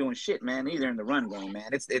ain't really doing shit, man. Either in the run game,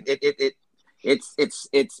 man. It's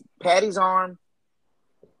Patty's arm,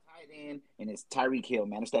 tight end, and it's Tyreek Hill,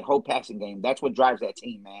 man. It's that whole passing game. That's what drives that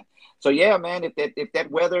team, man. So yeah, man. If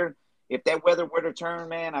that weather were to turn,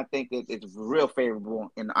 man, I think it's real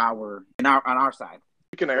favorable on our side.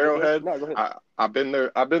 Speaking of Arrowhead, No, go ahead. I've been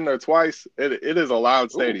there twice. It is a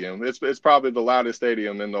loud stadium. It's probably the loudest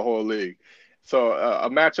stadium in the whole league. So a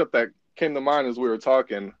matchup that came to mind as we were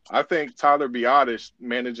talking, I think Tyler Biotish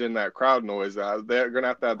managing that crowd noise. They're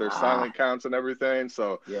gonna have their silent counts and everything.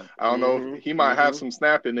 So Yeah. I don't know. He might have some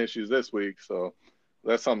snapping issues this week. So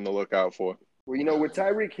that's something to look out for. Well, with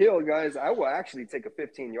Tyreek Hill, guys, I will actually take a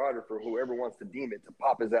 15-yarder for whoever wants to deem it to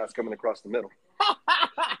pop his ass coming across the middle.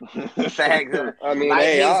 Thanks. I mean, Light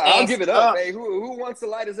hey, his I'll ass give it up. up. Hey, who wants to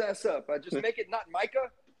light his ass up? Just make it not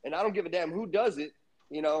Micah, and I don't give a damn who does it.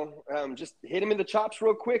 Just hit him in the chops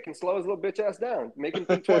real quick and slow his little bitch ass down. Make him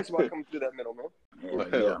think twice about coming through that middle, man.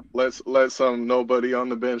 Yeah. Let's let some nobody on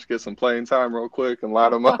the bench get some playing time real quick and light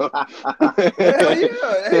them up. Hell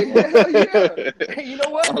yeah. Hey, hell yeah. Hey, you know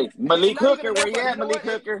what? Hey, Malik It's not Hooker, even where you that at, much. Malik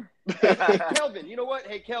You know Hooker? Hey, Kelvin, you know what?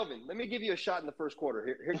 Hey, Kelvin, let me give you a shot in the first quarter.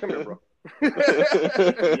 Here, come here, bro.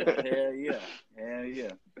 Hell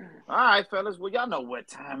yeah. All right, fellas. Well, y'all know what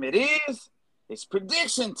time it is. It's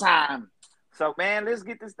prediction time. So, man, let's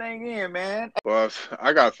get this thing in, man. Well,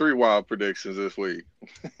 I got 3 wild predictions this week.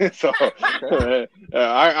 So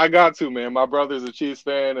I got to, man. My brother's a Chiefs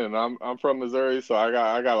fan, and I'm from Missouri, so I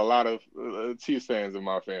got a lot of Chiefs fans in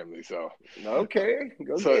my family. So Okay,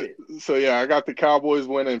 go get it. So yeah, I got the Cowboys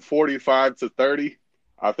winning 45-30.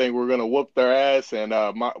 I think we're gonna whoop their ass. And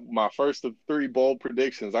my first of 3 bold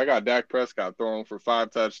predictions, I got Dak Prescott throwing for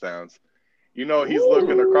 5 touchdowns. He's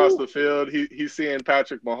looking across the field. He's seeing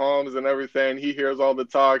Patrick Mahomes and everything. He hears all the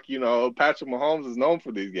talk. Patrick Mahomes is known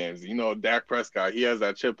for these games. Dak Prescott, he has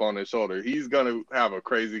that chip on his shoulder. He's going to have a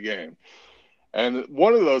crazy game. And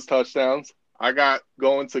one of those touchdowns I got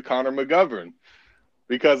going to Connor McGovern.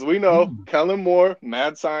 Because we know Kellen Moore,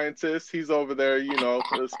 mad scientist, he's over there,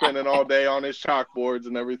 spending all day on his chalkboards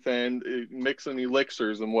and everything, mixing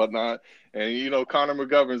elixirs and whatnot. And, Connor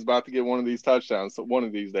McGovern's about to get one of these touchdowns one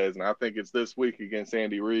of these days. And I think it's this week against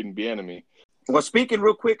Andy Reid and Bieniemy. Well, speaking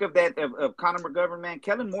real quick of that, of Connor McGovern, man,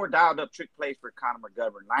 Kellen Moore dialed up trick plays for Connor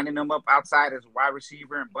McGovern, lining him up outside as a wide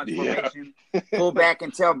receiver and bunch formation, fullback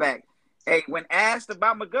and tailback. Hey, when asked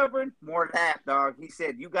about McGovern, Moore laughed, dog. He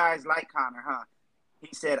said, "You guys like Connor, huh?" He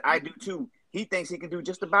said, I do too. He thinks he can do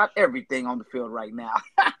just about everything on the field right now.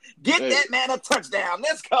 Get that man a touchdown.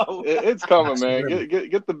 Let's go. It's coming, man.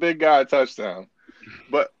 Get the big guy a touchdown.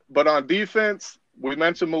 But on defense, we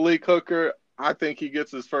mentioned Malik Hooker. I think he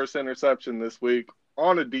gets his first interception this week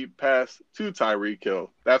on a deep pass to Tyreek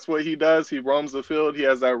Hill. That's what he does. He roams the field. He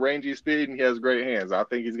has that rangy speed, and he has great hands. I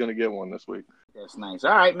think he's going to get one this week. That's nice.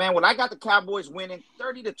 All right, man. Well, I got the Cowboys winning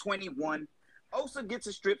 30-21. Osa gets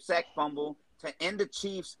a strip sack fumble to end the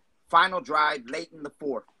Chiefs' final drive late in the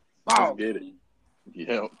fourth. Let's get it.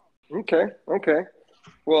 Yeah. Okay.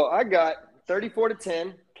 Well, I got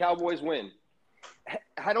 34-10. Cowboys win.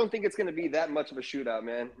 I don't think it's going to be that much of a shootout,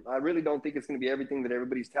 man. I really don't think it's going to be everything that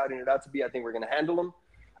everybody's touting it out to be. I think we're going to handle them.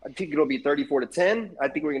 I think it'll be 34-10. I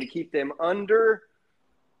think we're going to keep them under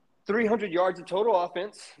 300 yards of total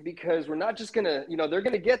offense because we're not just going to, they're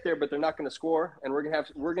going to get there, but they're not going to score. And we're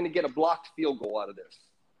going to get a blocked field goal out of this.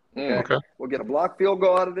 Okay. We'll get a blocked field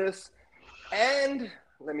goal out of this. And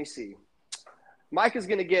let me see. Mike is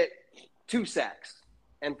going to get 2 sacks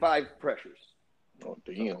and 5 pressures. Oh,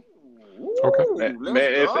 damn. Okay.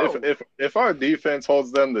 Man, if our defense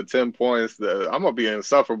holds them to 10 points, I'm gonna be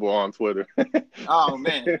insufferable on Twitter. Oh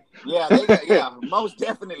man, yeah, most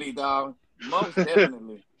definitely, dog. Most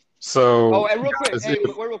definitely. So. And real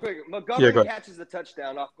quick, McGovern catches the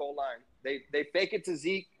touchdown off goal line. They fake it to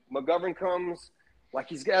Zeke. McGovern comes like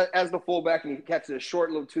he's got as the fullback, and he catches a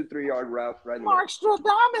short little 2-3 yard route right in the Mark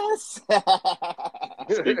Stradamus.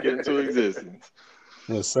 Speak it into existence.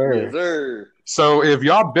 Yes, sir. Yes, sir. So if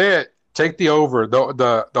y'all bet. Take the over.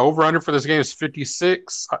 The over-under for this game is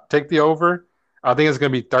 56. Take the over. I think it's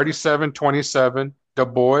going to be 37-27. The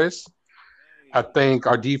boys. I think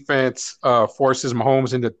our defense forces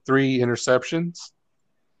Mahomes into 3 interceptions.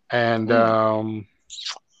 And, I'll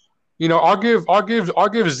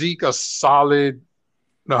give Zeke a solid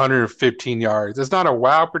 115 yards. It's not a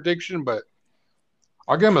wow prediction, but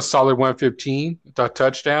I'll give him a solid 115, a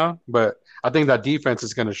touchdown. But I think that defense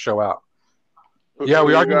is going to show out. Yeah,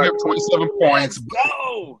 we are going to get 27 points. Let's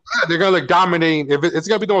go. They're going to look dominating. It's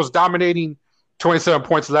going to be the most dominating 27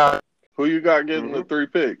 points left. Who you got getting the 3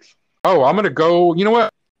 picks? Oh, I'm going to go. You know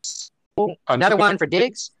what? Another one for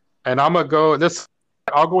Diggs. And I'm going to go.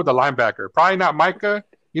 I'll go with the linebacker. Probably not Micah.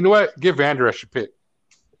 You know what? Give Vander Esch a pick.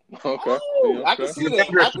 Okay. Oh, I can see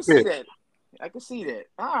that. I can see that.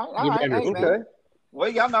 All right. Hey, man. Well,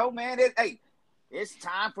 y'all know, man. It's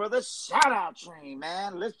time for the shout-out train,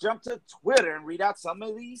 man. Let's jump to Twitter and read out some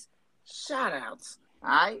of these shout-outs. All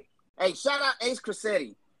right? Hey, shout-out Ace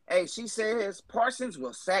Cressetti. Hey, she says Parsons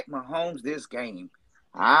will sack Mahomes this game.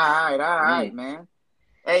 All right, man.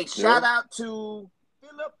 Hey, shout-out to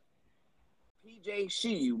Philip P.J.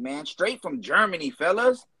 Shiu, man. Straight from Germany,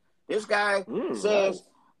 fellas. This guy says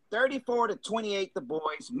 34-28 the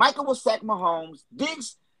boys. Michael will sack Mahomes.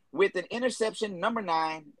 Diggs with an interception, number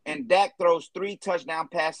 9, and Dak throws 3 touchdown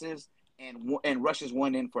passes and rushes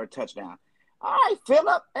 1 in for a touchdown. All right,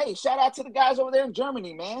 Philip. Hey, shout out to the guys over there in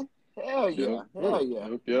Germany, man. Hell yeah.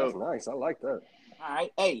 That's nice. I like that. All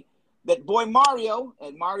right. Hey, that boy Mario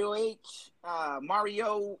at Mario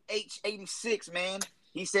H86, man.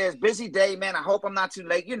 He says, busy day, man. I hope I'm not too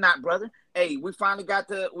late. You're not, brother. Hey, we finally get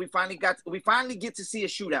to see a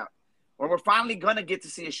shootout. Or we're finally going to get to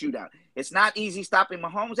see a shootout. It's not easy stopping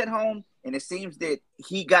Mahomes at home, and it seems that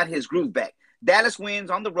he got his groove back. Dallas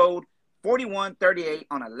wins on the road 41-38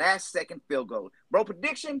 on a last-second field goal. Bro,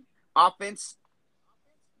 prediction, offense,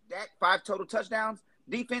 Dak 5 total touchdowns.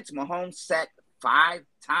 Defense, Mahomes sacked 5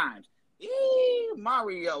 times.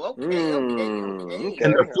 Mario, okay.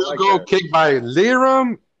 And the field goal kicked by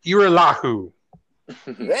Liram Iralahu.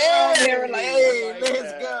 Hey,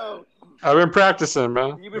 let's go. I've been practicing,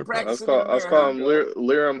 man. You've been practicing. I was calling him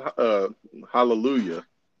Liram Hallelujah.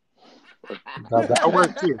 That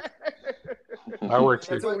worked too.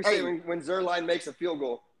 That's what we say when Zerline makes a field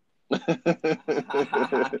goal. Hell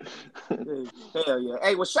yeah.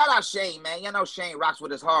 Hey, well, shout out Shane, man. You know Shane rocks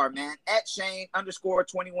with us hard, man. At Shane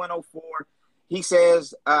 _2104. He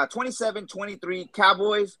says 27-23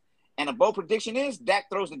 Cowboys. And a bold prediction is Dak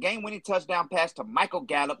throws the game-winning touchdown pass to Michael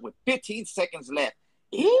Gallup with 15 seconds left.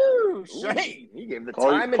 Ew, Shane. He gave the call,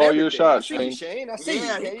 time and call everything. your shot, Shane. I see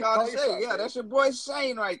yeah, you. he called it Shane. Yeah, that's your boy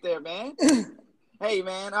Shane right there, man. Hey,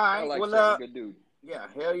 man. All right. I like well, Shane, good dude. Yeah,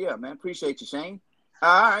 hell yeah, man. Appreciate you, Shane.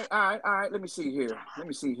 All right. Let me see here.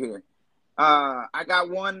 I got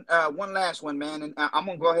one last one, man, and I'm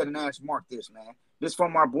gonna go ahead and ask Mark this, man. This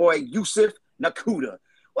from our boy Yusuf Nakuda.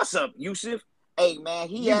 What's up, Yusuf? Hey, man,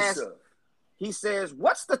 he says,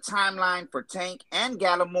 what's the timeline for Tank and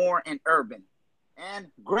Gallimore and Urban?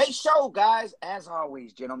 And great show, guys, as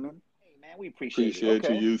always, gentlemen. Hey, we appreciate it.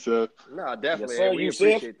 Appreciate you, Yusuf. No, definitely. Yes, sir, we Yusuf.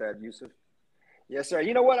 appreciate that, Yusuf. Yes, sir.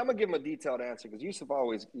 You know what? I'm gonna give him a detailed answer because Yusuf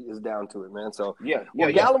always is down to it, man. So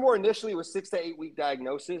Gallimore initially was 6 to 8 week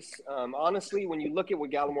diagnosis. Honestly, when you look at what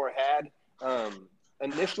Gallimore had,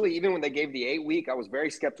 initially, even when they gave the 8 week, I was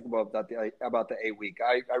very skeptical about the 8 week.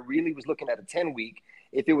 I really was looking at a 10 week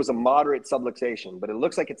if it was a moderate subluxation, but it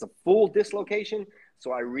looks like it's a full dislocation.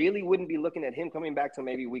 So I really wouldn't be looking at him coming back to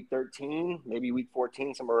maybe week 13, maybe week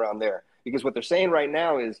 14, somewhere around there. Because what they're saying right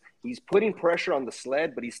now is he's putting pressure on the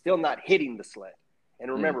sled, but he's still not hitting the sled.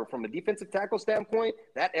 And remember, from a defensive tackle standpoint,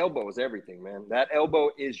 that elbow is everything, man. That elbow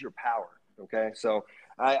is your power, okay? So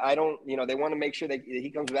I don't, they want to make sure that he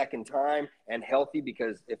comes back in time and healthy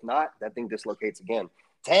because if not, that thing dislocates again.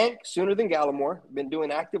 Tank, sooner than Gallimore, been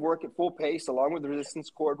doing active work at full pace along with resistance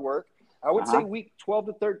cord work. I would say week 12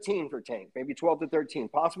 to 13 for Tank, maybe 12 to 13,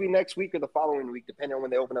 possibly next week or the following week, depending on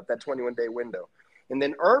when they open up that 21-day window. And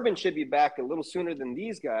then Urban should be back a little sooner than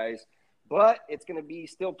these guys, but it's going to be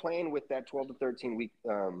still playing with that 12 to 13 week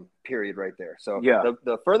period right there. So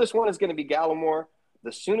the furthest one is going to be Gallimore.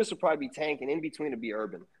 The soonest will probably be Tank, and in between will be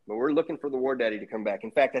Urban. But we're looking for the War Daddy to come back.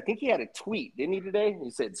 In fact, I think he had a tweet, didn't he, today? He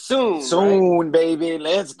said, soon. Soon, right? baby.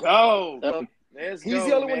 Let's go. He's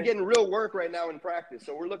the only one getting real work right now in practice.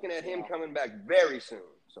 So we're looking at him coming back very soon.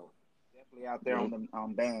 So definitely out there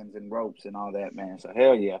on bands and ropes and all that, man. So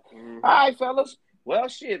hell yeah. All right, fellas. Well,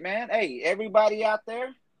 shit, man. Hey, everybody out there,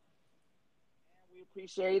 we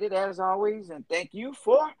appreciate it as always. And thank you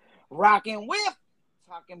for rocking with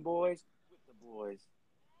Talking Boys with the Boys.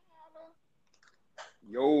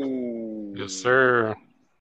 Yo. Yes, sir.